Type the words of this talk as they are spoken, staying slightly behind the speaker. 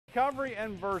Recovery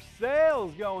and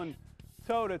Versailles going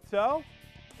toe-to-toe.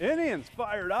 Indians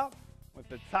fired up with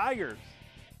the Tigers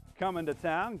coming to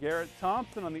town. Garrett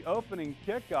Thompson on the opening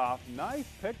kickoff. Nice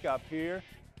pickup here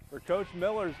for Coach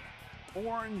Miller's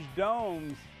Orange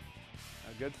Domes.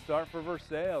 A good start for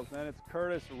Versailles. Then it's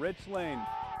Curtis Richlane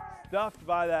stuffed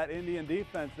by that Indian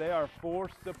defense. They are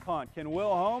forced to punt. Can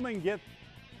Will Homan get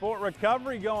Fort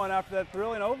Recovery going after that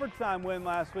thrilling overtime win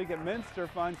last week at Minster?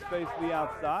 Finds space to the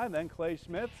outside. Then Clay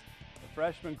Schmitz, the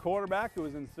freshman quarterback who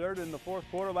was inserted in the fourth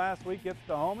quarter last week, gets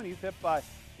to Homan. He's hit by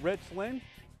Richland.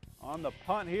 On the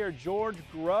punt here, George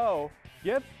Groh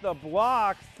gets the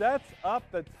block, sets up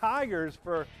the Tigers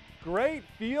for great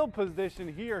field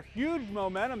position here. Huge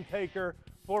momentum taker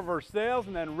for Versailles.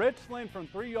 And then Richland from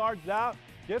 3 yards out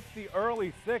gets the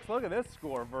early 6. Look at this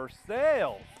score,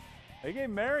 Versailles. They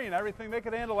gave Marion everything they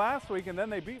could handle last week, and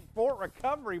then they beat Fort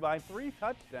Recovery by 3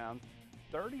 touchdowns,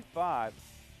 35-14.